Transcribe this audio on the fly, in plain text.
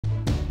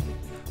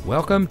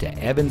Welcome to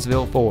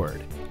Evansville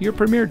Ford, your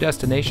premier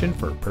destination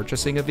for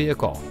purchasing a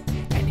vehicle.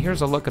 And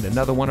here's a look at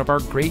another one of our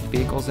great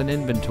vehicles in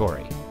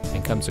inventory,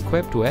 and comes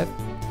equipped with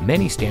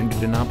many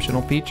standard and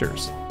optional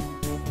features.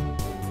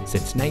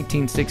 Since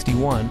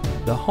 1961,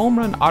 the Home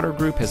Run Auto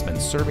Group has been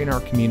serving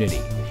our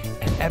community,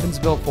 and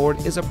Evansville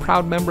Ford is a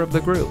proud member of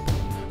the group.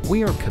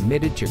 We are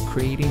committed to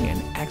creating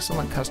an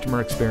excellent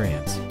customer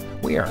experience.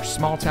 We are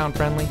small town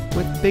friendly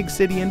with big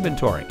city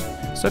inventory.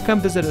 So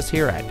come visit us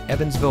here at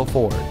Evansville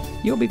Ford.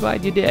 You'll be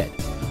glad you did.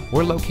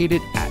 We're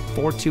located at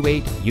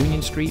 428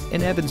 Union Street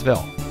in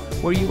Evansville,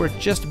 where you are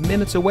just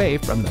minutes away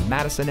from the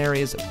Madison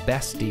area's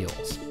best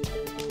deals.